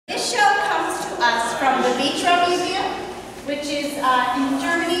This show comes to us from the Vitra Museum, which is in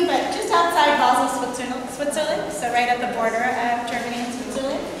Germany, but just outside Basel, Switzerland, so right at the border of Germany and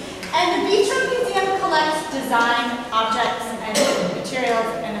Switzerland. And the Vitra Museum collects design, objects, and materials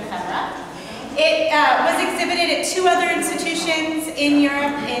and ephemera. It was exhibited at 2 other institutions in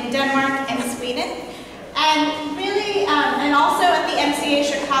Europe, in Denmark and Sweden. And really, and also at the MCA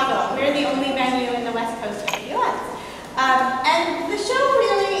Chicago. We're the only venue in the West Coast of the US. And the show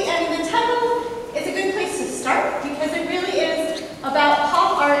really, I mean, the title is a good place to start because it really is about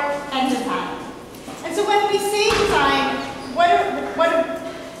pop art and design. And so when we say design,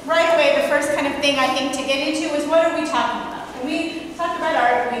 right away, the first kind of thing I think to get into is what are we talking about? When we talk about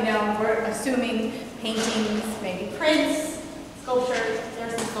art, we know we're assuming paintings, maybe prints, sculptures.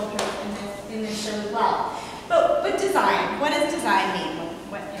 There's some sculptures in this show as well. But design, what does design mean?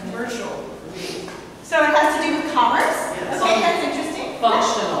 Commercial. So it has to do with commerce? Yes. Okay, that's interesting.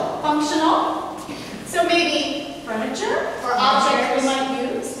 Functional. Functional. So maybe furniture or objects we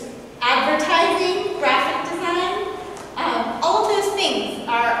might use. Advertising, graphic design. All of those things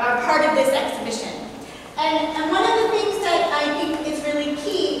are part of this exhibition. And one of the things that I think is really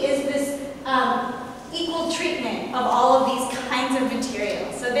key is this equal treatment of all of these kinds of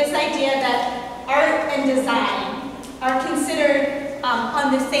materials. So this idea that art and design are considered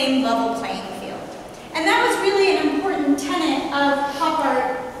on the same level playing field. And that was really an important tenet of pop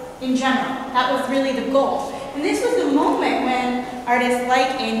art in general. That was really the goal. And this was the moment when artists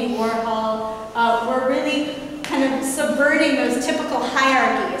like Andy Warhol were really kind of subverting those typical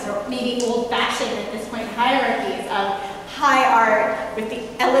hierarchies, or maybe old-fashioned at this point hierarchies of high art with the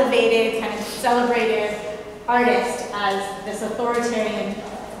elevated, kind of celebrated artist as this authoritarian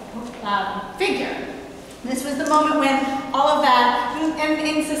figure. This was the moment when all of that, and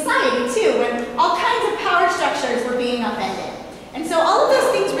in society too, when all kinds of power structures were being upended. And so all of those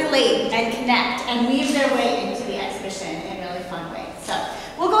things relate and connect and weave their way into the exhibition in really fun ways. So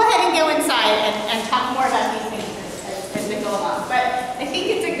we'll go ahead and go inside and talk more about these things as we go along. But I think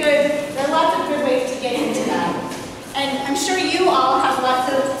it's there are lots of good ways to get into that. And I'm sure you all have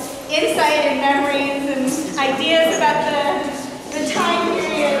lots of insight and memories and ideas about the time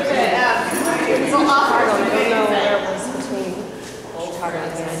period that will offer some good insight.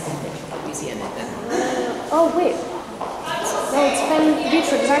 Oh, wait. No, it's from the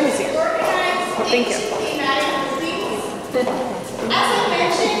Vitra Design Museum. Oh, thank you. As I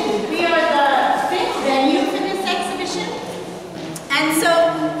mentioned, we are the 5th venue for this exhibition. And so,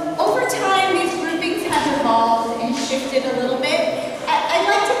 over time, these groupings have evolved and shifted a little bit. I'd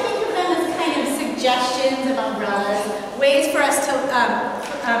like to think of them as kind of suggestions of umbrellas, ways for us to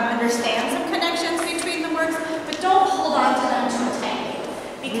understand some connections between the works, but don't hold on to them too tightly.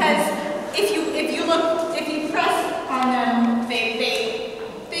 Because if you press on them,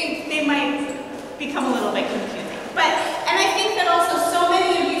 they might become a little bit confusing. And I think that also so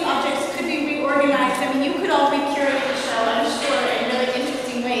many of these objects could be reorganized. I mean, you could all recurate the show, I'm sure, in really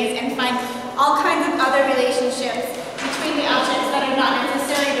interesting ways and find all kinds of other relationships between the objects that are not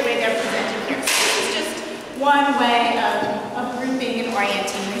necessarily the way they're presented here. So this is just one way of grouping and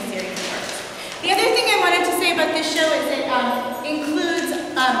orienting this series of works. The other thing I wanted to say about this show is it includes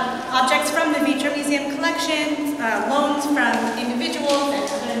objects from the Vitra Museum collections, loans from individuals and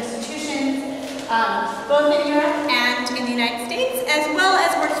other institutions, both in Europe and in the United States, as well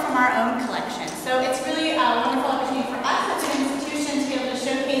as works from our own collection. So it's really a wonderful opportunity for us as an institution to be able to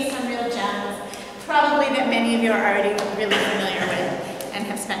showcase some real gems, probably that many of you are already really familiar with and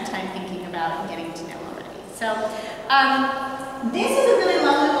have spent time thinking about and getting to know already. So this is a really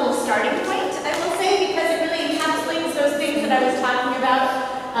lovely little starting point, I will say, because it really encapsulates those things that I was talking about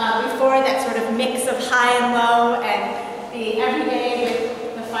before, that sort of mix of high and low and the everyday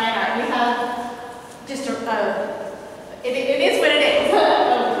with the fine art. We have just it is what it is. A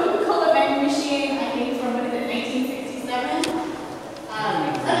Coca-Cola vending machine, I think from, what is it, 1967?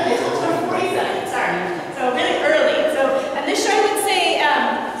 It's from 47, sorry. So really early. And this show, I would say,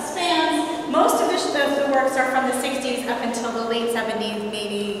 spans, most of the works are from the 60s up until the late 70s,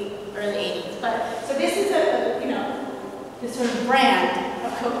 maybe early 80s. So this is this sort of brand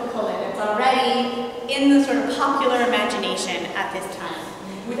of Coca-Cola that's already in the sort of popular imagination at this time.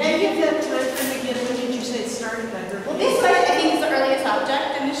 Would you give that time frame again? When did you say it started? Well, this one I think is the earliest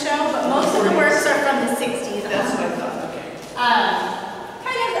object in the show, but most of the works are from the 60s. That's what I thought, okay.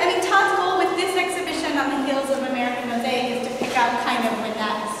 Todd's goal with this exhibition on the heels of American Mosaic is to pick out kind of when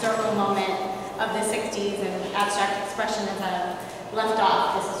that historical moment of the 60s and abstract expressionism left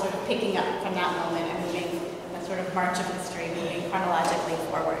off. This is sort of picking up from that moment and moving a sort of march of history, moving chronologically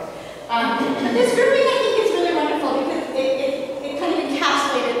forward. But this grouping, I think, is really wonderful because it kind of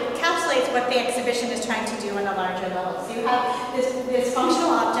encapsulated the exhibition is trying to do on a larger level. So you have this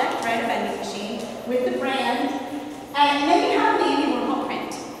functional object, right, a vending machine, with the brand, and then you have the Andy Warhol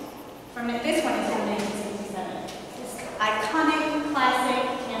print. This one is from 1967. This iconic, classic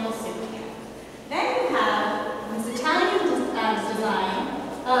Campbell soup can. Then you have this Italian design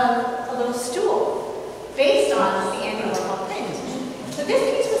of a little stool based on the Andy Warhol print. So this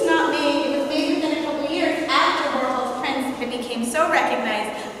piece was not made, it was made within a couple of years after Warhol's prints had became so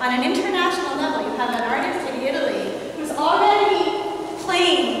recognized on an international level. You have an artist in Italy who's already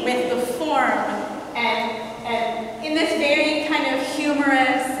playing with the form and in this very kind of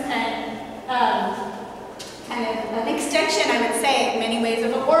humorous and kind of an extension, I would say, in many ways,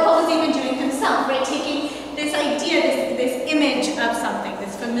 of what Warhol was even doing himself, right? Taking this idea, this image of something,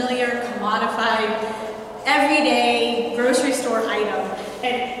 this familiar, commodified, everyday grocery store item,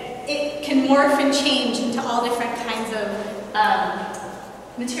 and it can morph and change into all different kinds of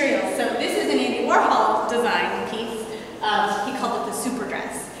materials. So this is an Andy Warhol design piece. He called it the super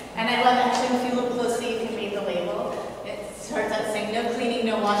dress. And I love, actually, if you look closely, you can read the label. It starts out saying, no cleaning,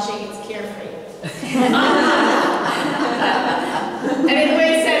 no washing, it's carefree. I mean, the way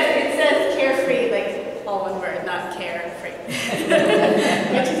it says carefree, like all one word, not carefree,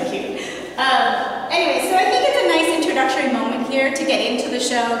 which is cute. Anyway, so I think it's a nice introductory moment here to get into the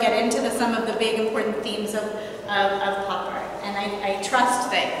show, get into some of the big important themes of pop art. And I trust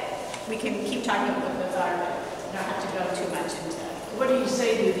that we can keep talking about what those are, but we don't have to go too much into it. What do you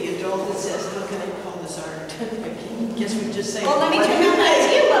say to the adult that says, how can I call this art? I guess we just say, well, let me turn that back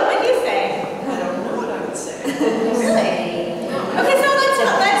to you. What would you say? I don't know what I would say. Really? Okay, so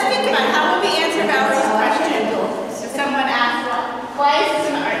let's think about it. How would we answer Valerie's question? If someone asked, why is this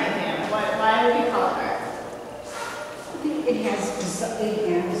an art museum? Why would we call it art? It has design,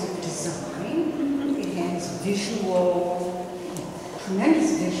 it has tremendous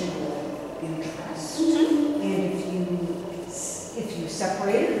visual interest, and if you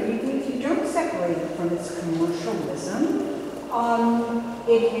separate it, or even if you don't separate it from its commercialism,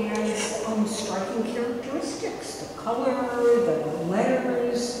 it has striking characteristics, the color, the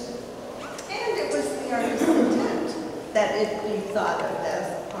letters. And it was the artist's intent that it be thought of as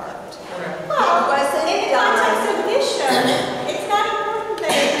art. Well, in the context of this show, it's not important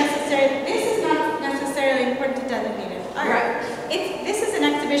that it necessarily, this is not necessarily important to designate as art. Right. This is an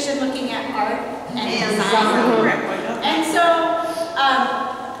exhibition looking at art and design. And so,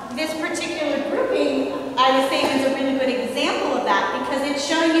 this particular grouping, I was saying, is a really good example of that because it's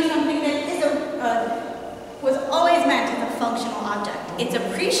showing you something that was always meant as a functional object. It's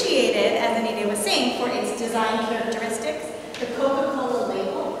appreciated, as Anita was saying, for its design characteristics, the Coca-Cola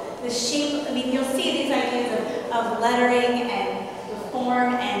label, the shape. I mean, you'll see these ideas of lettering and the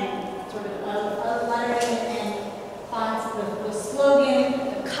form and sort of lettering and fonts, the slogan,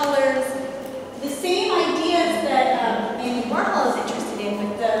 the colors, the same ideas that Andy Warhol is interested in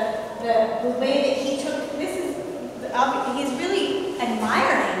with the way that he took, he's really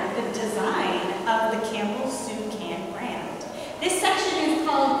admiring the design of the Campbell Soup Can brand. This section is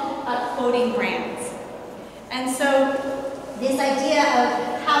called Quoting Brands. And so this idea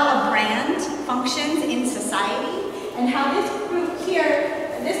of how a brand functions in society and how this group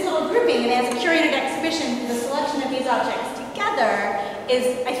here, this little grouping, and as a curated exhibition, the selection of these objects together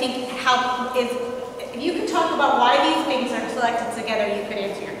is, I think, if you can talk about why these things are selected together, you can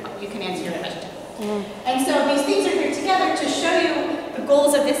answer your question. And so these things are here together to show you the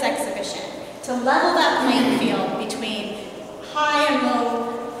goals of this exhibition, to level that playing field between high and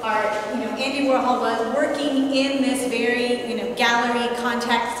low art. Andy Warhol was working in this very, gallery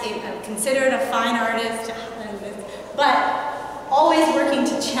context, considered a fine artist, but always working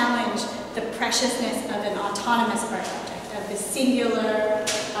to challenge the preciousness of an autonomous art object, of the singular,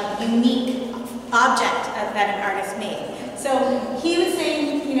 unique object that an artist made. So he was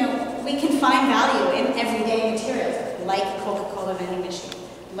saying, we can find value in everyday materials, like Coca-Cola vending machine,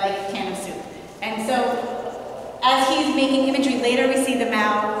 like a can of soup. And so, as he's making imagery, later we see the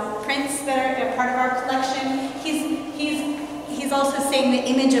Mao prints that are a part of our collection. He's also saying the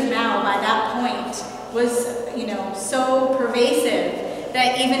image of Mao by that point was, so pervasive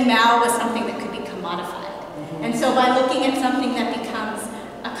that even Mao was something that could be commodified. And so by looking at something that becomes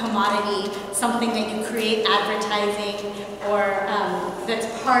a commodity, something that you create advertising or that's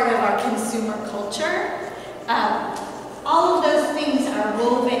part of our consumer culture, all of those things are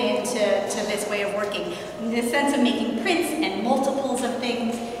woven into this way of working. In the sense of making prints and multiples of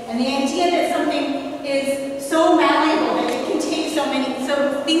things, and the idea that something is so malleable that it can take so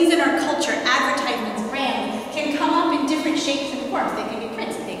things in our culture, advertisements, brands, can come up in different shapes and forms. They can be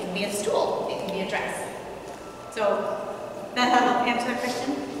prints, they can be a stool, they can be a dress. So, that help answer the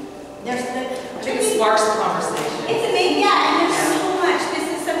question? No, There's the, I think it sparks the conversation. it's amazing, yeah, and there's so much. This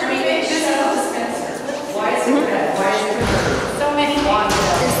is such a great show. Why is it red? Why is it red? So many things.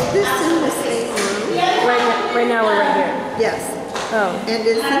 Is this in the same room? Right now we're right here. Yes. Oh, And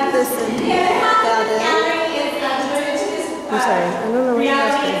isn't this in The other half of the that gallery is devoted to this I'm sorry. I don't know what you're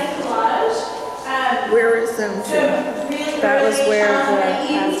reality asking. collage. end? Where is them So to? really That was early where Charles the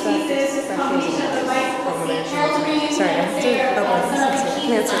Reeves abstract pieces, this is combination of the bicycle seat. Charles Reeves Sorry, I has didn't- their, oh, some of the that's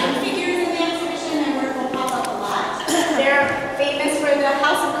key it. design figures in the exhibition, and work will pop up a lot. They're famous for the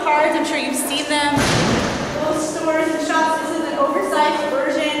House of Cards. I'm sure you've seen them. Those stores and shops. This is an oversized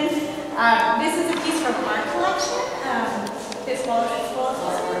version. This is a piece from our collection. This wall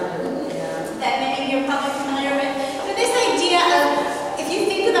that many of you are probably familiar with. So this idea of, if you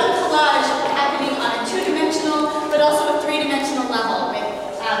think about collage happening on a two-dimensional, but also a three-dimensional level with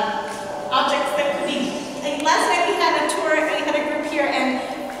objects that could be, like last night we had a tour, we had a group here, and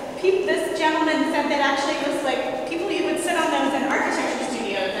this gentleman said that actually it was like, people you would sit on those in architecture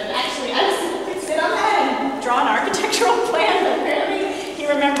studios, and actually I could sit on that and draw an architectural plan, but apparently he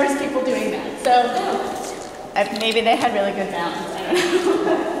remembers people doing that. So maybe they had really good balance, I don't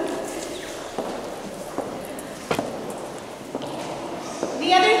know.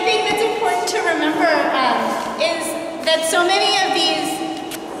 The other thing that's important to remember is that so many of these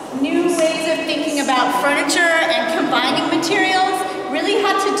new ways of thinking about furniture and combining materials really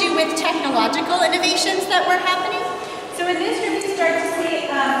had to do with technological innovations that were happening. So in this room you start to see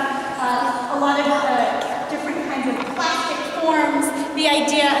a lot of different kinds of plastic forms. The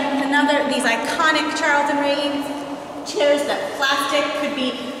idea, these iconic Charles and Reeves chairs that plastic could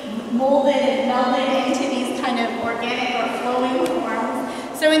be molded and melded into these kind of organic or flowing forms.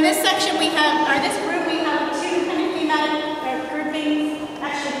 So in this section we have, or this room we have two kind of thematic groupings,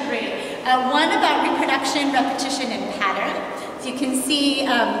 actually three. One about reproduction, repetition, and pattern. So you can see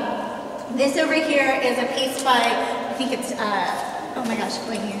this over here is a piece by, I think it's, oh my gosh,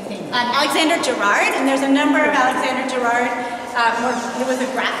 blanking his name, Alexander Gerard, and there's a number of Alexander Gerard, he was a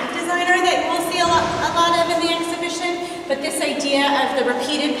graphic designer that we'll see a lot of in the exhibition, but this idea of the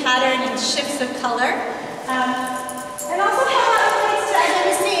repeated pattern and shifts of color. And also how as I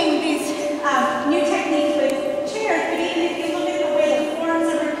was saying, these new techniques with chairs, but even if you look at the way the forms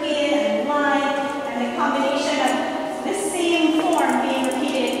are repeated and lined, and the combination of the same form being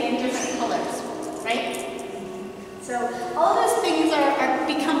repeated in different colors, right? So all those things are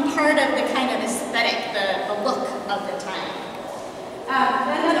become part of the kind of aesthetic, the look of the time.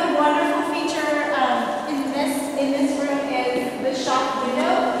 Another wonderful feature in this room is the shop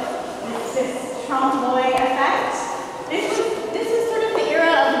window. It's this trompe-l'oeil effect. This is sort of the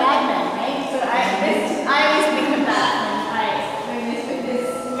era of Mad Men, right? So I always think of that when this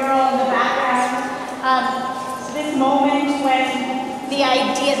mural in the background. This moment when the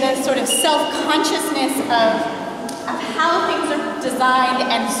idea, the sort of self-consciousness of how things are designed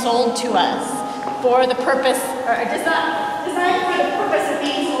and sold to us for the purpose, or designed for the purpose of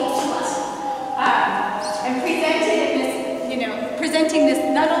being sold to us, and presented in this, presenting this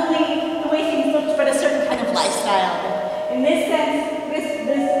not only the way things looked, but a certain kind of lifestyle. In this sense, this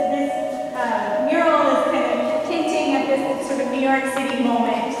mural is kind of hinting at this sort of New York City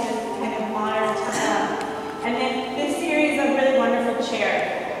moment, this kind of modern time. And then this series of really wonderful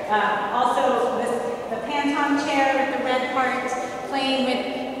chairs. Also, the Phantom chair with the red part, playing with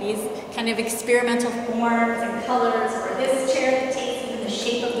these kind of experimental forms and colors, or this chair that takes even the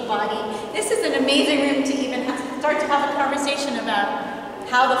shape of the body. This is an amazing room to even start to have a conversation about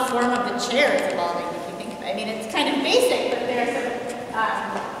how the form of the chair is evolving, if you think of it. I mean, it's kind of basic, but there's some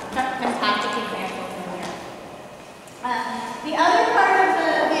fantastic examples in here. The other part of the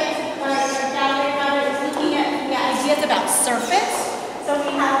gallery is looking at the ideas about surface. So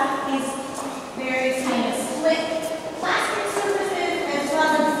we have these various kind of split plastic surfaces, as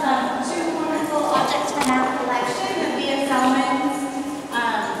well as two wonderful objects from our collection, the VSLmans,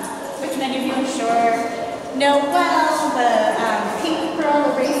 which many of you I'm sure know well, the pink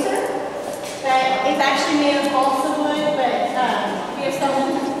pearl eraser that is actually made of balsa wood, but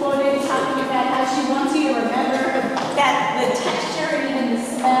VSLman is quoted talking about how she wants you to remember that the texture and even the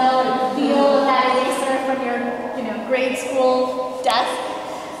smell and feel of that eraser from your grade school desk,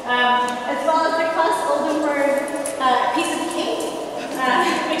 as well as the Klaus Oldenburg piece of cake,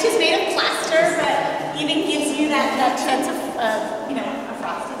 which is made of plaster, but even gives you that sense of a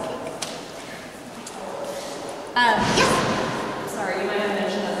frosted cake. Yes? Sorry, you might have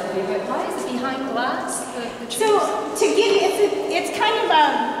mentioned that earlier, but why is it behind glass? The So to give it's kind of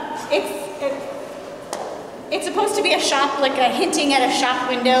it's supposed to be a shop, like hinting at a shop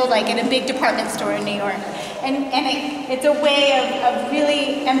window, like in a big department store in New York. And it's a way of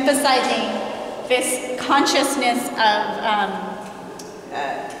really emphasizing this consciousness of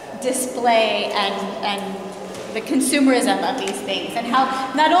display and the consumerism of these things, and how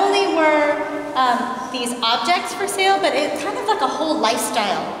not only were these objects for sale, but it kind of like a whole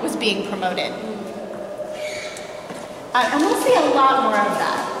lifestyle was being promoted. And we'll see a lot more of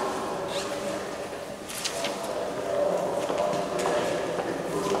that.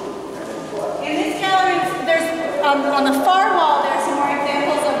 In this gallery, there's on the far wall, there are some more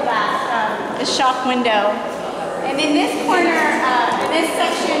examples of that, the shop window. And in this corner, in this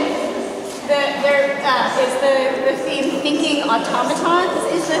section, there is the theme "Thinking Automatons"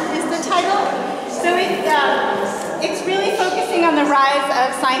 is the title. So it's really focusing on the rise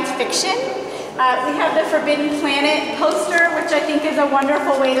of science fiction. We have the Forbidden Planet poster, which I think is a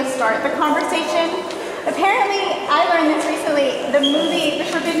wonderful way to start the conversation. Apparently, I learned this recently, the movie The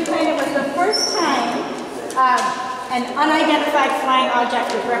Forbidden Planet was the first time an unidentified flying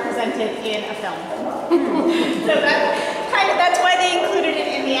object was represented in a film. So that's why they included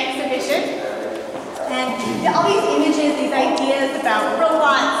it in the exhibition. And all these images, these ideas about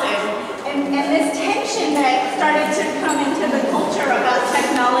robots and this tension that started to come into the culture about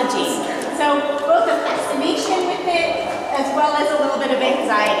technology. So both a fascination with it, as well as a little bit of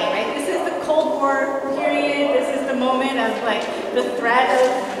anxiety, right? This is the Cold War period. This is the moment of like the threat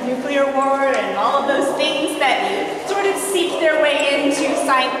of nuclear war and all of those things that sort of seep their way into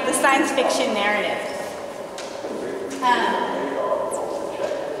the science fiction narrative.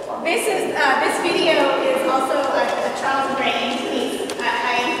 This video is also a Charles Gray piece.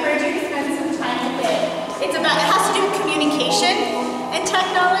 I encourage you to spend some time with it. It has to do with communication and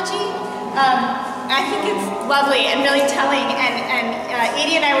technology. I think it's lovely and really telling, and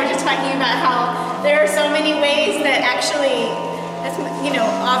Edie and I were just talking about how there are so many ways that actually,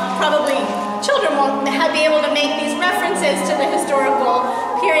 probably children won't be able to make these references to the historical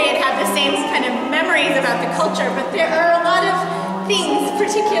period, have the same kind of memories about the culture, but there are a lot of things,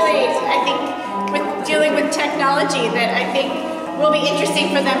 particularly I think with dealing with technology, that I think will be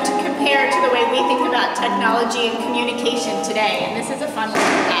interesting for them to compare to the way we think about technology and communication today, and this is a fun one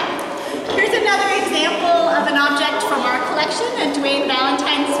for that. Here's another example of an object from our collection, a Dwayne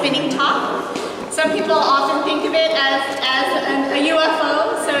Valentine spinning top. Some people often think of it as a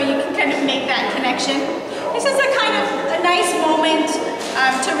UFO, so you can kind of make that connection. This is a nice moment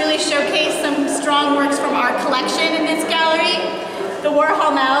to really showcase some strong works from our collection in this gallery. The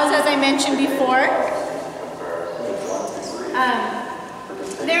Warhol Mouse, as I mentioned before.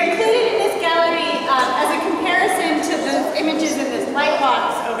 They're included in this gallery as a comparison to the images in this light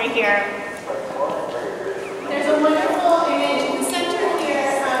box over here. There's a wonderful image in the center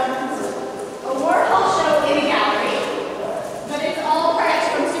here of a Warhol show in a gallery, but it's all products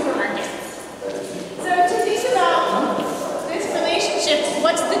from supermarkets. So to think about this relationship,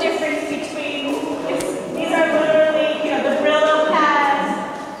 what's the difference between, these are literally, the Brillo pads,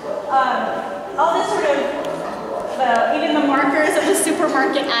 all this sort of, even the markers of the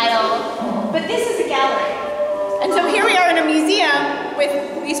supermarket aisle, but this is a gallery. And so here we are in a museum with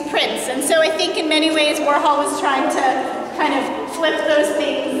these prints, and so I think in many ways Warhol was trying to kind of flip those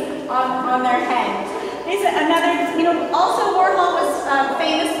things on their head. There's another, also Warhol was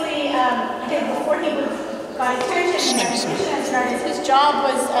famously, before he got his pension and started, his job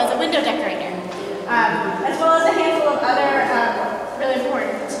was as a window decorator, as well as a handful of other really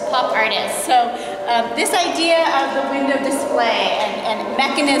important pop artists. So this idea of the window display and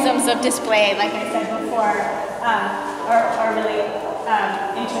mechanisms of display, like I said before, are really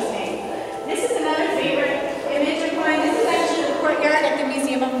interesting. This is another favorite image of mine. This is actually the courtyard at the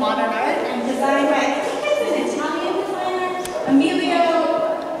Museum of Modern Art and designed by, I think it's an Italian designer, Emilio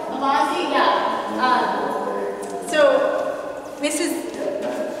Avazzi. So this is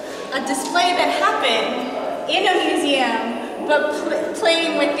a display that happened in a museum, but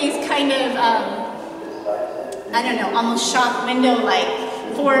playing with these kind of, almost shop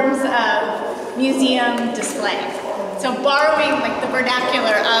window-like forms of museum display. So borrowing like the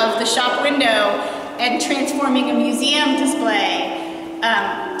vernacular of the shop window and transforming a museum display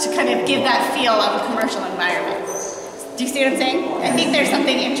to kind of give that feel of a commercial environment. Do you see what I'm saying? I think there's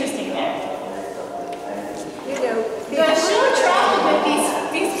something interesting there. The show traveled with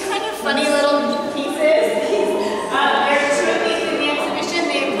these kind of funny little pieces. There are two of these in the exhibition.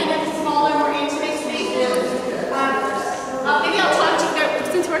 They're kind of smaller, more intimate spaces. Maybe I'll talk to you,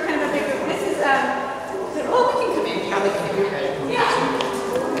 since we're kind of a big group. This is, we can come in. Yeah.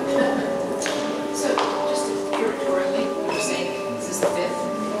 So, just curatorially, you're saying this is the fifth,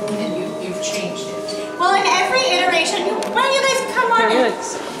 and you've changed it. Well, in every iteration, why don't you guys come on in?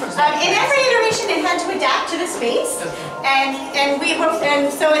 In every iteration, it had to adapt to the space. And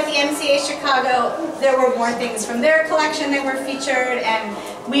so at the MCA Chicago, there were more things from their collection that were featured, and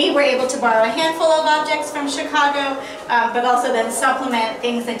we were able to borrow a handful of objects from Chicago, but also then supplement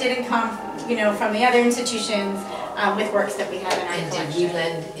things that didn't come, from the other institutions with works that we have in our And collection. did we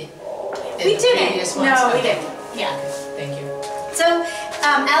lend it? We didn't. No, we didn't. Yeah. Thank you. So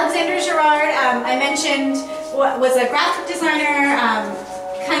Alexander Girard, I mentioned, was a graphic designer,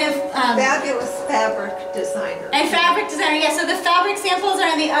 Fabulous fabric designer. and fabric designer. Yeah, so the fabric samples are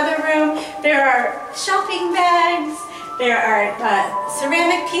in the other room. There are shopping bags. There are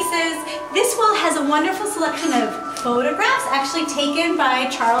ceramic pieces. This wall has a wonderful selection of photographs actually taken by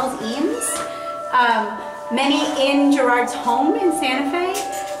Charles Eames. Many in Girard's home in Santa Fe.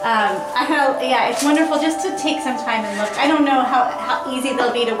 It's wonderful just to take some time and look. I don't know how easy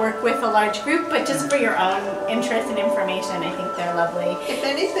they'll be to work with a large group, but just for your own interest and information, I think they're lovely. If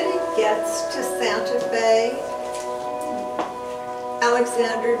anybody gets to Santa Fe,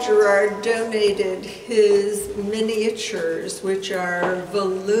 Alexander Girard donated his miniatures, which are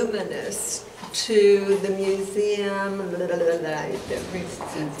voluminous, to the museum,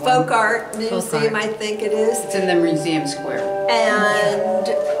 Folk Art Museum, I think it is. It's in the museum square. And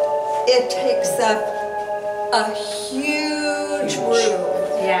it takes up a huge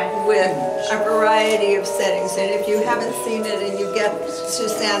room with a variety of settings. And if you haven't seen it and you get to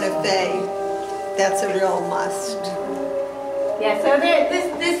Santa Fe, that's a real must. Yeah, so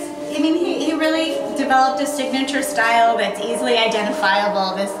he really developed a signature style that's easily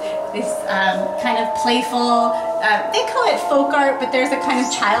identifiable. This kind of playful, they call it folk art, but there's a kind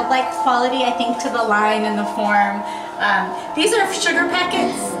of childlike quality, I think, to the line and the form. These are sugar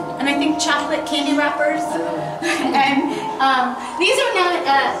packets, and I think chocolate candy wrappers. And these are not,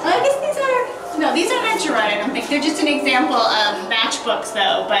 these are not Girard, I don't think. They're just an example of matchbooks,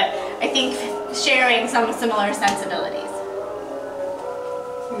 though, but I think sharing some similar sensibilities.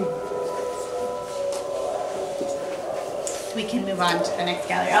 We can move on to the next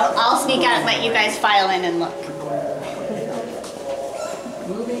gallery. I'll sneak out and let you guys file in and look.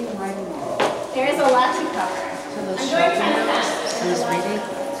 Moving right along. There is a lot to cover. I'm going kind of fast.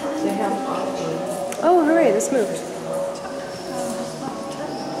 Oh, hooray, this moved.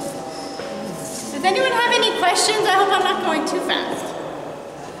 Does anyone have any questions? I hope I'm not going too fast.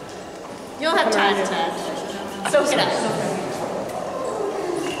 You'll have time to soak it up.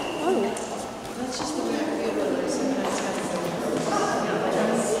 That's just the way I feel about it. Sometimes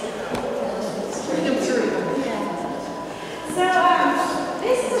So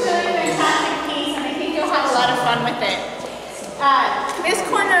this is a really fantastic piece, and I think you'll have a lot of fun with it. This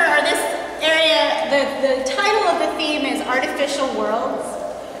corner, or this area, the title of the theme is Artificial Worlds.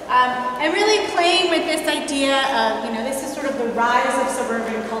 And really playing with this idea of, this is sort of the rise of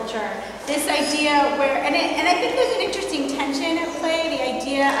suburban culture. This idea where, and I think there's an interesting tension at play, the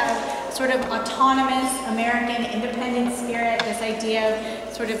idea of sort of autonomous American independent spirit, this idea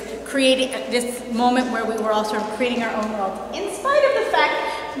of sort of creating this moment where we were all sort of creating our own world. In spite of the fact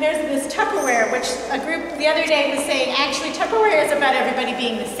there's this Tupperware, which a group the other day was saying, actually Tupperware is about everybody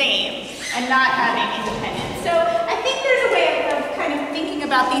being the same and not having independence. So I think there's a way of kind of thinking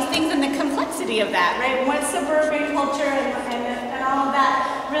about these things and the complexity of that, right? What suburban culture and all of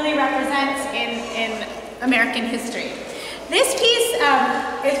that really represents in American history. This piece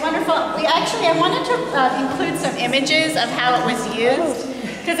is wonderful. I wanted to include some images of how it was used,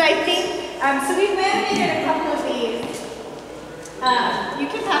 because I think, so we laminated a couple of these. You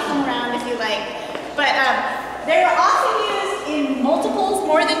can pass them around if you like, but they're often used in multiples,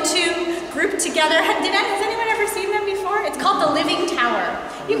 more than two, grouped together. Has anyone ever seen them before? It's called the Living Tower.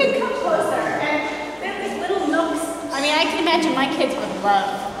 You can come closer, and they're these little nooks. I mean, I can imagine my kids would love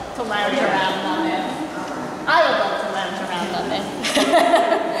to lounge around on this. I would love to lounge around on this.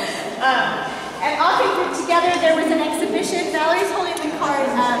 And often grouped together, there was an exhibition, Valerie's holding the card,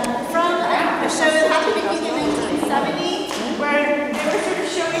 from a show that happened in 1970, where they were sort of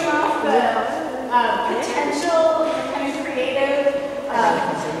showing off the potential, kind of creative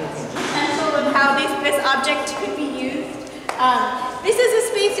potential of how this object could be used. This is a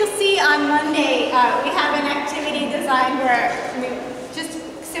space you'll see on Monday. We have an activity designed where we just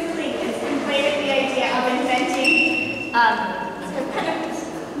simply conflated the idea of inventing, kind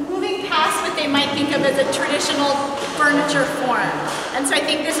of moving past what they might think of as a traditional furniture form. And so I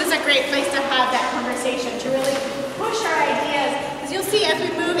think this is a great place to have that conversation, to really push our ideas. Because you'll see as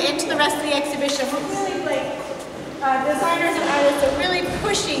we move into the rest of the exhibition, we're really designers and artists are really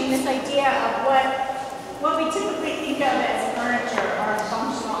pushing this idea of what we typically think of as furniture or a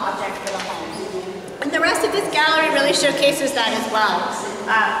functional object for the home. And the rest of this gallery really showcases that as well.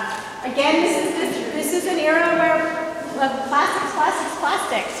 Again, this is this this is an era where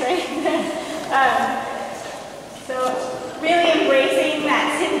plastics, right? So really embracing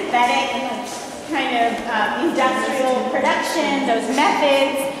that synthetic kind of industrial production, those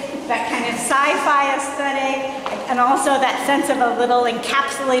methods, that kind of sci-fi aesthetic, and also that sense of a little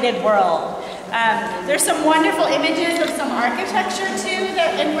encapsulated world. There's some wonderful images of some architecture too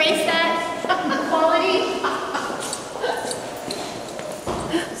that embrace that quality.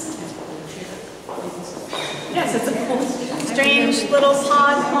 Yes, it's a strange little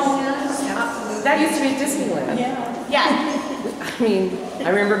pod home. That used to be Disneyland. Yeah. I mean, I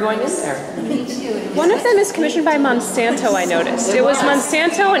remember going in there. Me too. One of them is commissioned by Monsanto, I noticed. It was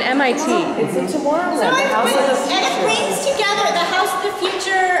Monsanto and MIT. It's in Tomorrowland, So the House of the and it Future. brings together the House of the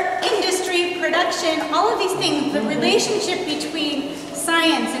Future, industry, production, all of these things, the relationship between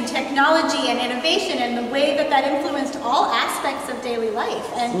science and technology and innovation and the way that that influenced all aspects of daily life.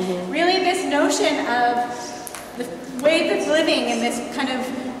 And really this notion of the way of living in this kind of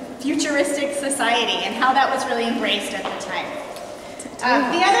futuristic society and how that was really embraced at the time.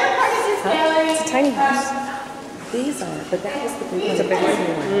 The other part of this gallery, It's a tiny house. These are, but that was the big we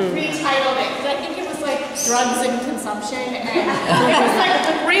one. retitled it because I think it was like drugs and consumption, and it was like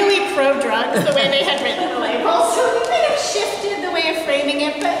really pro-drugs the way they had written the label. So we kind of shifted the way of framing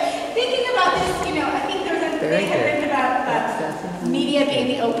it. But thinking about this, you know, I think they had written about media being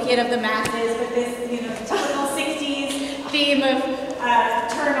the opiate of the masses, with this, you know, typical 60s theme of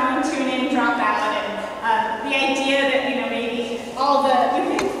turn on, tune in, drop out, and the idea that, you know, maybe all the, you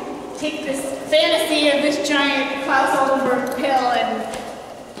can take this fantasy of this giant Klaus Oldenburg pill and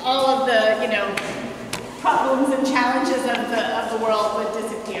all of the, you know, problems and challenges of the world would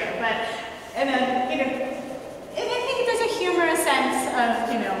disappear. But, and then, you know, and I think there's a humorous sense of,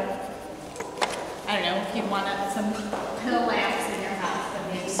 you know, I don't know, if you want some pill lamps in your house, then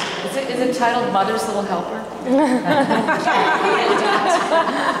maybe. Is it titled Mother's Little Helper?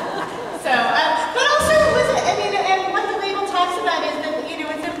 So, but also it was, I mean, and what the label talks about is that, you know,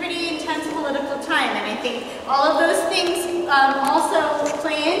 it's a pretty intense political time, and I think all of those things also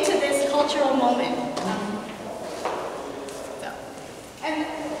play into this cultural moment. And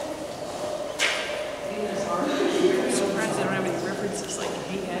I'm surprised they don't have any references like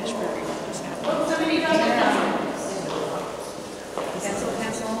Haight Ashbury. somebody got it down.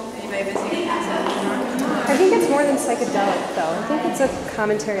 Pencil. Anybody busy? I think it's more than psychedelic, though. I think it's a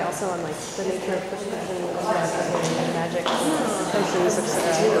commentary also on like the nature of perception and magic, potions, etc.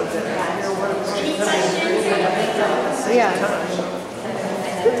 Any questions? Yeah.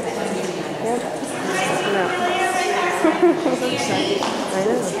 No. I know.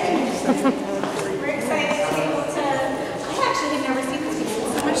 We're excited to be able to, I actually have never seen this before.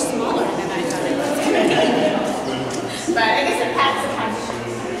 It's so much smaller than I thought it was going to be. But I guess it packs a punch.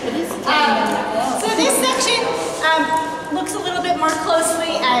 So this section looks a little bit more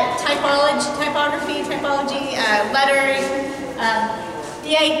closely at typography, lettering.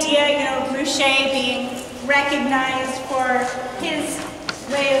 The idea, you know, Boucher being recognized for his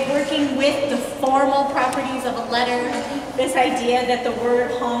way of working with the formal properties of a letter. This idea that the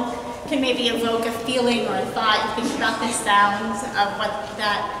word honk can maybe evoke a feeling or a thought. You think about the sounds of what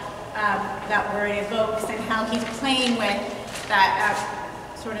that word evokes and how he's playing with that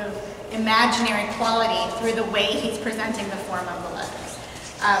sort of imaginary quality through the way he's presenting the form of the letters.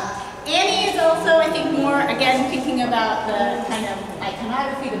 Annie is also, I think, more, again, thinking about the kind of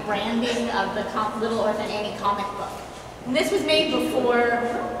iconography, the branding of the Little Orphan Annie comic book. And this was made before,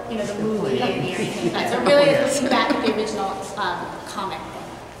 you know, the movie or anything like that. So really it's looking back at the original comic book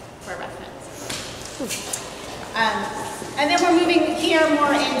for reference. And then we're moving here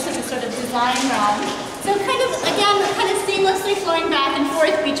more into the sort of design realm. So kind of, again, kind of seamlessly flowing back and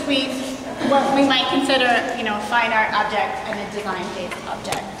forth between what we might consider, you know, a fine art object and a design-based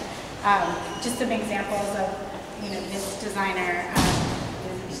object. Just some examples of, you know, this designer,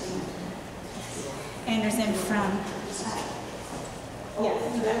 Anderson from,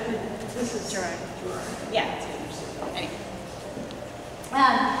 this is Gerard. Yeah. Anyway.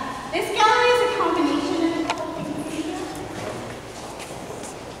 This gallery is a combination of a couple things here.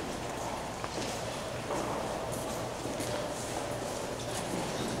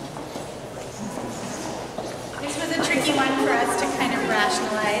 This was a tricky one for us to kind of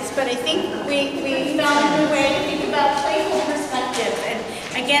rationalize, but I think we found a way to think about playful perspective, and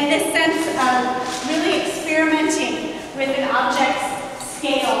again, this sense of really experimenting with an object's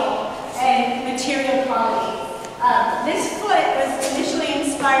scale and material quality. This foot was initially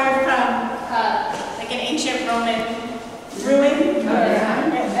inspired from like an ancient Roman ruin,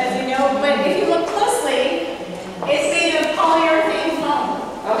 as you know, but if you look closely, it's made of polyurethane foam,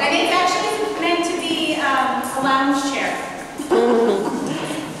 and it's actually meant to be lounge chair.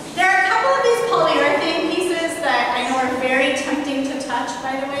 There are a couple of these polyurethane pieces that I know are very tempting to touch,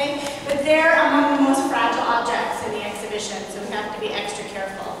 by the way, but they're among the most fragile objects in the exhibition, so we have to be extra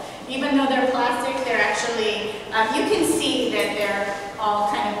careful. Even though they're plastic, they're actually, you can see that they're all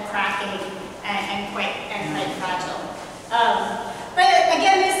kind of cracking and quite fragile. But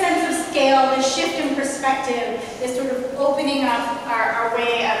again, this sense of scale, this shift in perspective, this sort of opening up our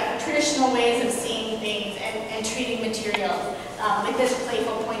way of traditional ways of seeing things and treating materials with this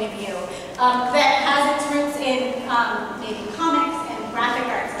playful point of view that has its roots in maybe comics and graphic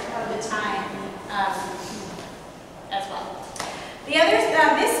arts of the time as well.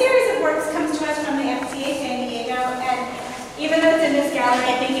 This series of works comes to us from the FCA San Diego, and even though it's in this gallery,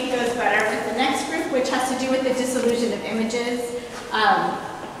 I think it goes better with the next group, which has to do with the disillusion of images.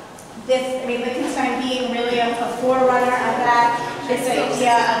 Wittgenstein being really a forerunner of that, this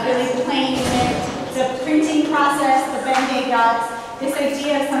idea of really playing with the printing process, the Ben-Day dots, this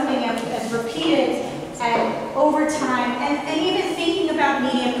idea of something as repeated and over time, and even thinking about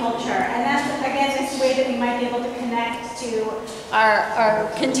media culture. And that's, again, this way that we might be able to connect to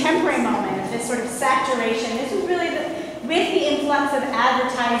our contemporary moment, this sort of saturation. This was really with the influx of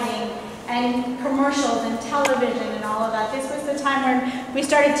advertising and commercials and television and all of that. This was the time when we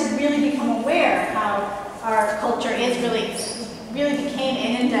started to really become aware how our culture is really became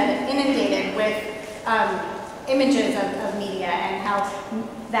inundated with images of media, and how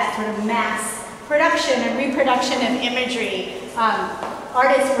that sort of mass production and reproduction of imagery,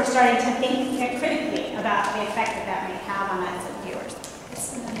 artists were starting to think critically about the effect that may have on us as viewers.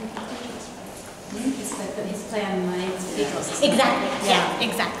 His play on minds, cathedrals. Exactly, yeah,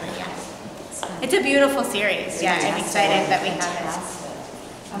 exactly, yeah. It's a beautiful series, yeah, I'm excited that we have it.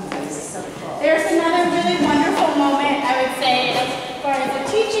 There's another really wonderful moment, I would say, as far as a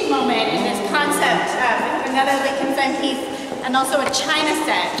teaching moment in this concept, another Wittgenstein piece, and also a China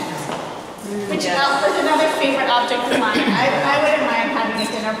set, which was another favorite object of mine. I wouldn't mind having a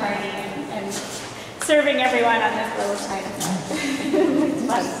dinner party and serving everyone on this little China set. It's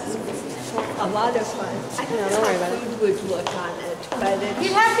fun. A lot of fun. I don't know how food would look on it, but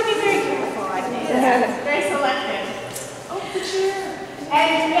you'd have to be very careful, I think. It's very selective. Oh, the chair.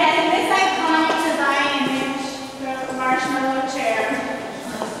 And yes, and this iconic design image, the marshmallow chair.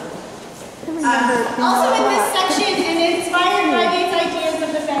 Also in this section, and inspired by these ideas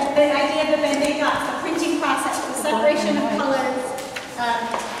of the idea of the Ben-Day dots, the printing process, the separation of colors,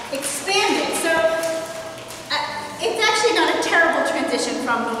 expanded. So it's actually not a terrible transition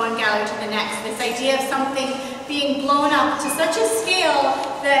from the one gallery to the next. This idea of something being blown up to such a scale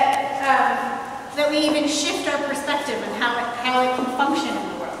that we even shift our perspective and how it can function in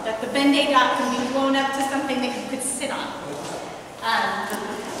the world. That the Ben-Day dot can be blown up to something that you could sit on.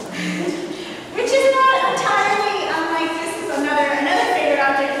 Which is not entirely unlike, this is another favorite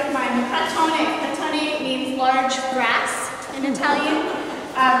object of mine, the Platonic. Platonic means large grass in Italian.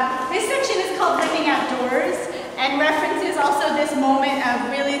 This section is called Living Outdoors, and references also this moment of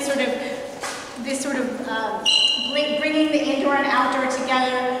really bringing the indoor and outdoor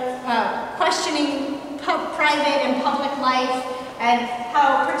together, questioning private and public life, and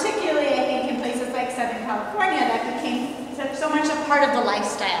how particularly, I think, in places like Southern California, that became so much a part of the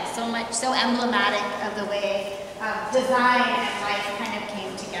lifestyle, so emblematic of the way design and life kind of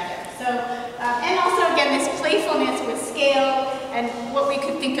came together. So, and also again, this playfulness with scale and what we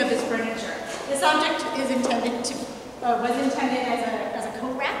could think of as furniture. This object is intended to, was intended as a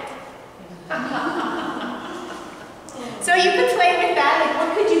coat rack. So you could play with that. Like,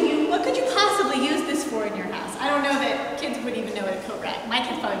 what could you possibly use this for in your house? I don't know that kids would even know what a coat rack. My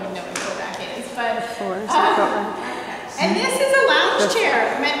kids probably wouldn't know what a coat rack is, but. And this is a lounge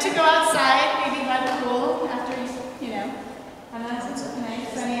chair meant to go outside, maybe by the pool after on a nice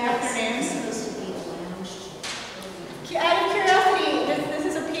sunny afternoon. Out of curiosity, this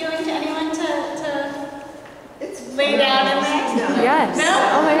is appealing to anyone to lay down in there? Yes. No?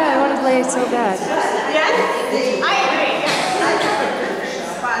 Oh my God, I want to lay so bad. Yes? I agree.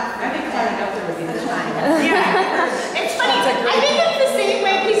 Yeah. It's funny. I think it's the same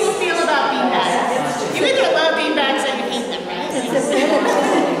way people feel about beanbags. You either love beanbags or you hate them, right? I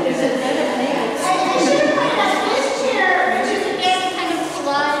should have pointed out this chair, which is again kind of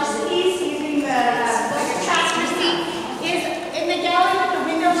collage piece using like a tractor seat, is in the gallery with the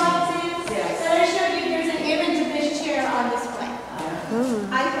window boxes. That I showed you. There's an image of this chair on display.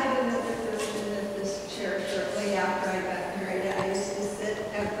 I had another version of this chair shortly after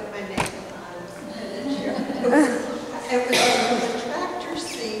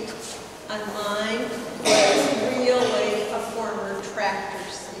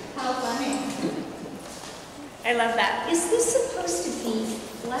Is this supposed to be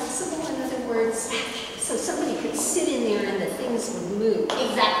flexible? In other words, so somebody could sit in there and the things would move?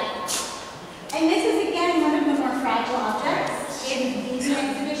 Exactly. And this is again one of the more fragile objects in the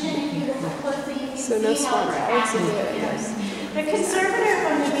exhibition. If you look closely, you can So no see how swan it's rides in packaged. there. The conservator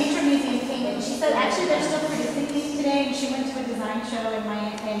from the Nature Museum came in. She said actually they're still producing these today, and she went to a design show in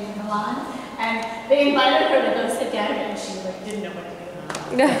Milan, and they invited her to go sit down, and she didn't know what to do.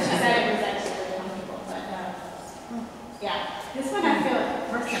 She said it was actually really comfortable, but yeah, this one I feel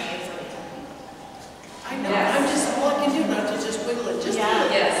personally is really tough. I know, I'm just, all I can do not to just wiggle it, just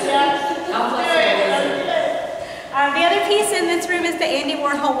Yes. Yeah. How flexible is it? The other piece in this room is the Andy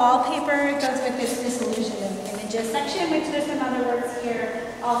Warhol wallpaper. It goes with this disillusion of images section, which there's some other works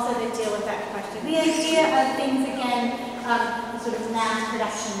here also that deal with that question. The idea of things, again, sort of mass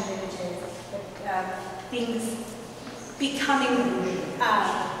production of images, things becoming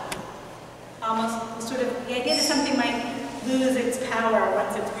almost sort of, the idea that something might lose its power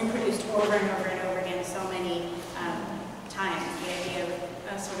once it's reproduced over and over and over again so many times. The idea of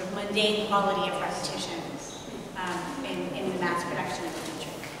a sort of mundane quality of repetition in the mass production of literature.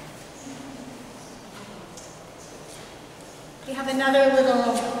 We have another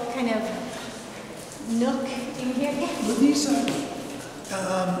little kind of nook in here. Well, these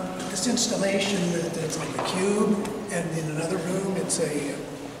this installation that's like a cube, and in another room it's a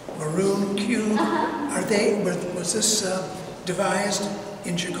maroon cube. Are they? Was this devised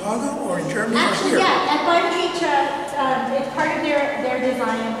in Chicago or in Germany or Actually, here? yeah, at Byron Beach, it's part of their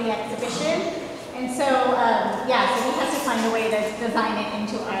design of the exhibition. And so, yeah, so we have to find a way to design it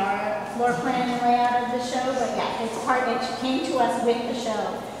into our floor plan and layout of the show. But yeah, it's part, it came to us with the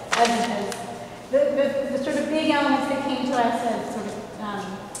show. The sort of big elements that came to us as sort of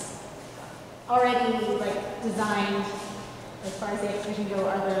already like designed as far as the exhibition go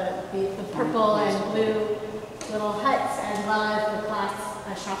are the purple and blue little huts as well as the glass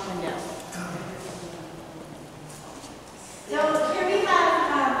shop window. So here we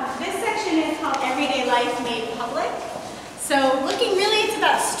have, this section is called Everyday Life Made Public. So looking really, it's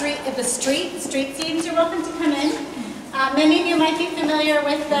about the street scenes. You're welcome to come in. Many of you might be familiar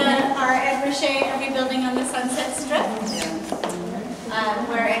with our Ed Ruscha Every Building on the Sunset Strip,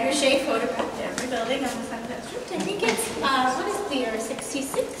 where Ed Ruscha photographed every building on the Sunset Strip. I think it's, what is the year,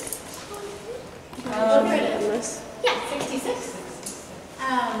 66? Yeah, 66.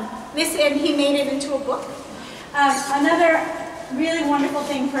 And he made it into a book. Another really wonderful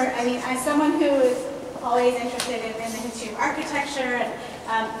thing for, I mean, as someone who is always interested in the history of architecture, and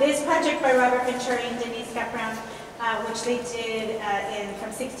this project by Robert Venturi and Denise Scott-Brown, which they did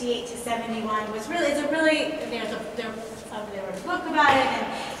from 68 to 71, was really, there was a book about it,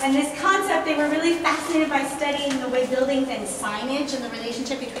 and this concept, they were really fascinated by studying the way buildings and signage and the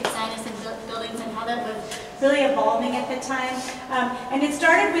relationship between signage and buildings and how that was really evolving at the time. And it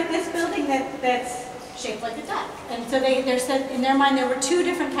started with this building that's shaped like a duck. And so they said in their mind there were two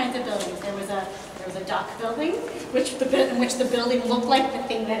different kinds of buildings. There was a duck building, in which the building looked like the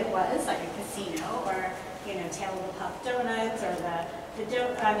thing that it was, like a casino, or Tail of the Puff Donuts, or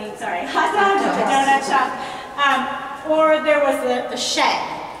hot dogs at the donut shop. Or there was the shed.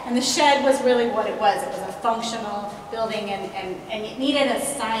 And the shed was really what it was. It was a functional building, and it needed a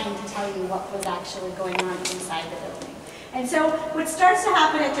sign to tell you what was actually going on inside the building. And so what starts to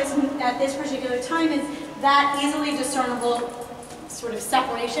happen at this particular time is that easily discernible sort of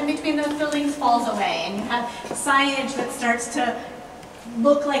separation between those buildings falls away, and you have signage that starts to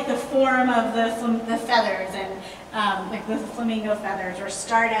look like the form of the feathers, and like the flamingo feathers or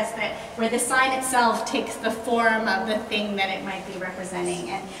stardust, where the sign itself takes the form of the thing that it might be representing.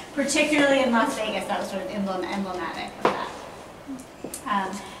 And particularly in Las Vegas, that was sort of emblematic of that.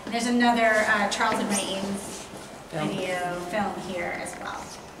 There's another Charles and Ray Eames video film here as well.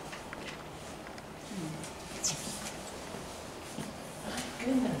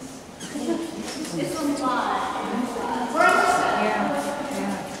 Goodness. This one's live.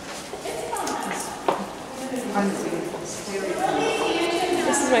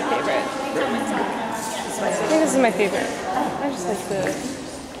 This is my favorite. I think this is my favorite. I just like the...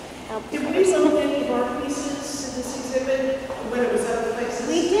 Did we sell any of our pieces to this exhibit when it was other places?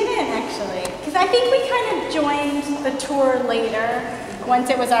 We didn't actually, because I think we kind of joined the tour later once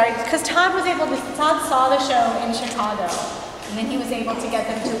it was already, because Todd saw the show in Chicago, and then he was able to get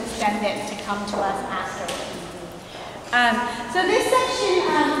them to extend it to come to us afterwards. So this section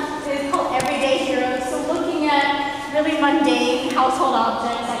is called Everyday Heroes, so looking at really mundane household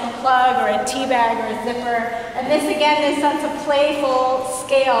objects like a plug or a tea bag or a zipper, and this again, this sense of playful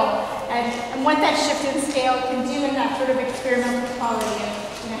scale, and what that shift in scale can do in that sort of experimental quality of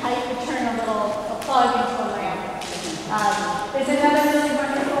how you could turn a plug into a lamp. There's another really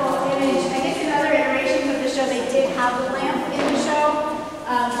wonderful image. I guess in other iterations of the show, they did have the lamp in the show. We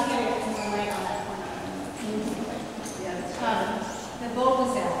gotta get some more light on that corner. The bulb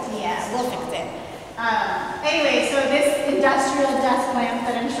was out. Yeah, we'll fix it. Anyway, so this industrial desk lamp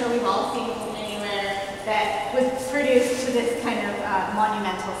that I'm sure we've all seen anywhere that was produced to this kind of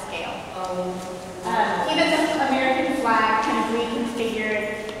monumental scale. Even the American flag kind of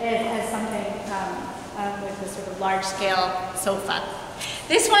reconfigured it as something with a sort of large-scale sofa.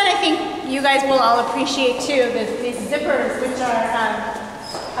 This one I think you guys will all appreciate too, these zippers, which are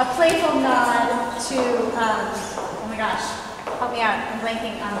a playful nod to, oh my gosh, help me out, I'm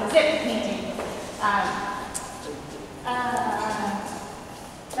blanking on the zip painting.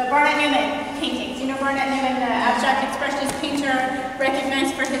 The Barnett Newman paintings. You know Barnett Newman, the abstract expressionist painter,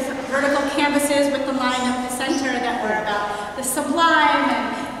 recognized for his vertical canvases with the line up the center that were about the sublime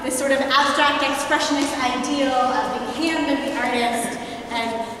and this sort of abstract expressionist ideal of the hand of the artist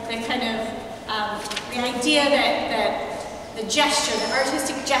and the kind of the idea that the gesture, the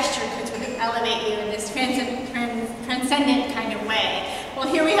artistic gesture could sort of elevate you in this transcendent kind of way. Well,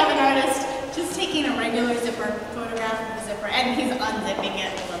 here we have an artist just taking a regular zipper photograph of the zipper, and he's unzipping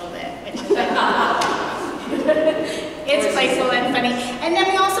it a little bit, which is it's playful and funny. And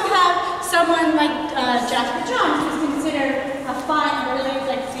then we also have someone like Jasper Johns, who's considered a fine, really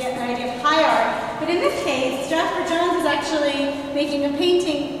like the idea of high art. But in this case, Jasper Johns is actually making a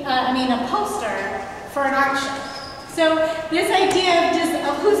painting, a poster for an art show. So this idea of just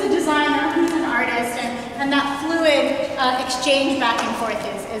who's a designer, who's an artist, and that fluid exchange back and forth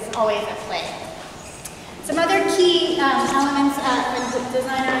is always at play. Some other key elements, the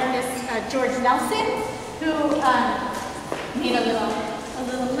designer of this, George Nelson, who made a little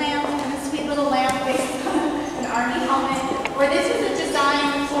lamp, and a sweet little lamp based on an army helmet. Or this was a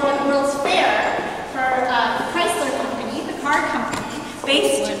design for the World's Fair for the Chrysler company, the car company,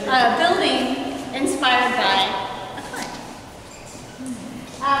 based building inspired by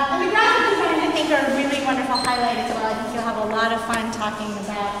and the graphic design, I think, are a really wonderful highlight as well. I think you'll have a lot of fun talking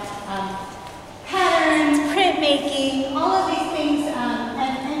about patterns, printmaking, all of these things,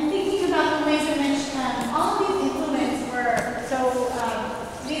 and thinking about the ways in which all of these influences were so,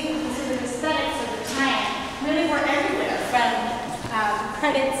 these sort of aesthetics of the time really were everywhere, from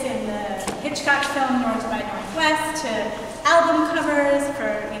credits in the Hitchcock film North by Northwest to album covers for,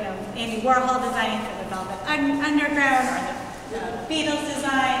 Andy Warhol designing for the Velvet Underground or the Beatles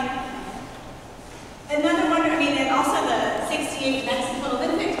design. Another one, and also the '68 Mexico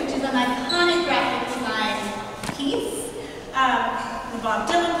Olympics, which is an iconic graphic design piece. The Bob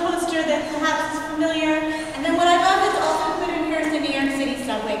Dylan poster that perhaps is familiar. And then what I love is also put in here is the New York City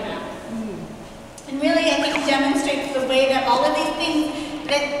subway map. And really, I think, demonstrates the way that all of these things,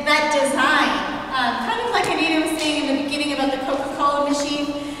 that design, kind of like Anita was saying in the beginning about the Coca-Cola machine,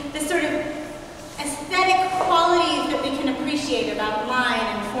 this sort of aesthetic qualities that we can appreciate about line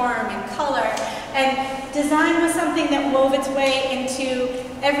and form and color. And design was something that wove its way into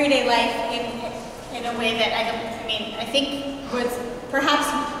everyday life in a way that I think was perhaps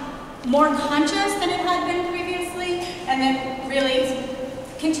more conscious than it had been previously, and then really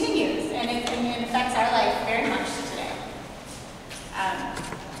continues, and it affects our life very much today.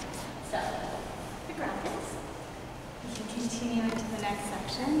 So, the graphics. We can continue into the next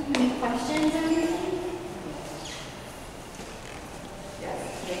section. Any questions or anything? Yes.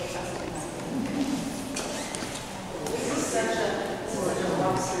 This is such a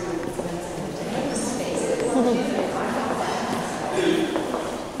walkthrough.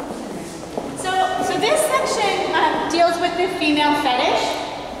 So this section deals with the female fetish.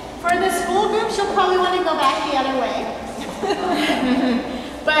 For the school groups, you'll probably want to go back the other way.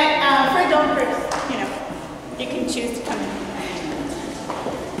 But for adult groups, you can choose to come in.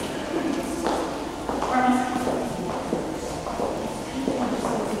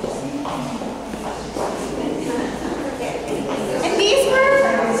 And these were,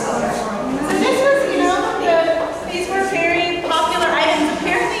 these were very popular items.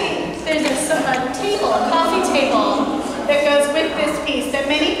 Apparently, there's a table, a coffee table, that goes with this piece that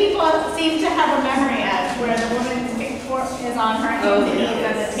many people seem to have a memory of, where the woman's is on her knees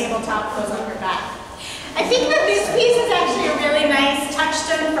and the tabletop goes on her back. I think that this piece is actually a really nice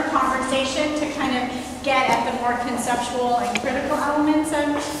touchstone for conversation to kind of get at the more conceptual and critical elements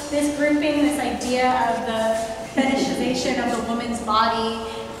of this grouping, this idea of the fetishization of the woman's body.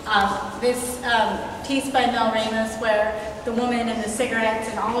 This piece by Mel Ramos, where the woman and the cigarettes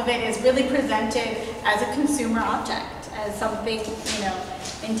and all of it is really presented as a consumer object, as something,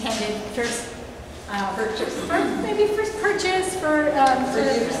 intended for purchase,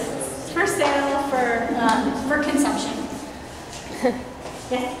 for sale, for consumption.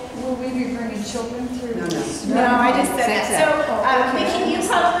 Yes. Will we be bringing children through? No, I just said that. So, Mickey, you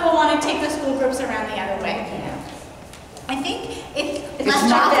probably will want to take the school groups around the other way. I think it's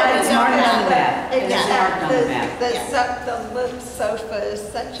not that, it's marked on the map. It's marked on the map. The loop sofa is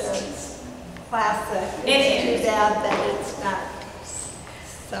such a classic. It It's is. too bad that it's not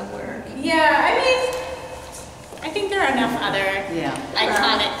somewhere. Yeah, I mean, I think there are enough other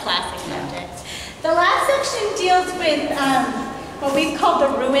iconic classic objects. The last section deals with what we've called the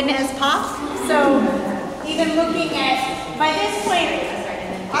ruin as pop. So even looking at, by this point,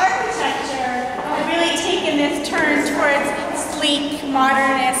 architecture had really taken this turn towards sleek,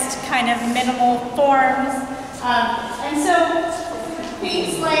 modernist, kind of minimal forms. And so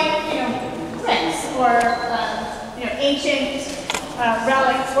things like, bricks or ancient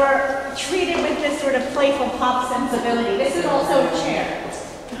relics were treated with this sort of playful pop sensibility. This is also a chair.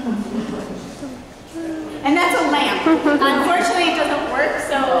 And that's a lamp. Unfortunately, it doesn't work,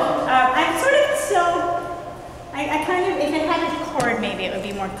 so I'm sort of still, I kind of, if it had a cord, maybe it would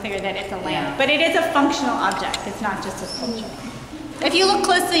be more clear that it's a lamp. But it is a functional object. It's not just a sculpture. If you look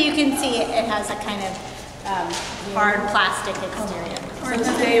closely, you can see it has a kind of hard plastic exterior. Or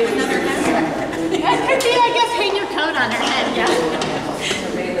today with another hat. That could be, I guess, hang your coat on her head, yeah.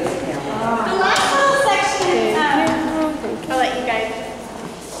 The last little section, I'll let you guys.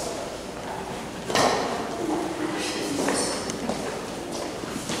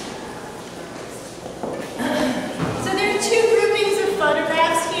 So there are two groupings of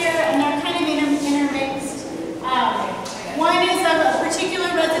photographs here, and they're kind of intermixed. One is of a particular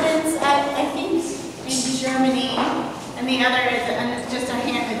residence at, I think, in Germany, and the other is just a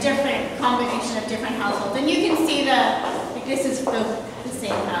different combination of different households. And you can see this is the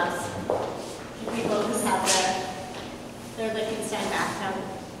same house. We both just have their Liechtenstein bathtub.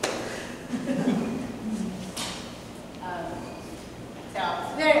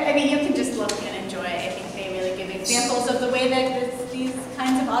 I mean, you can just look and enjoy. I think they really give examples of the way that these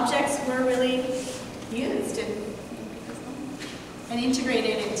kinds of objects were really used and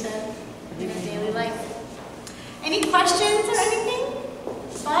integrated into daily life. Any questions or anything?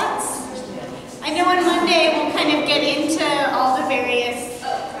 Thoughts? I know on Monday we'll kind of get into all the various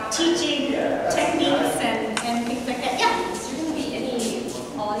teaching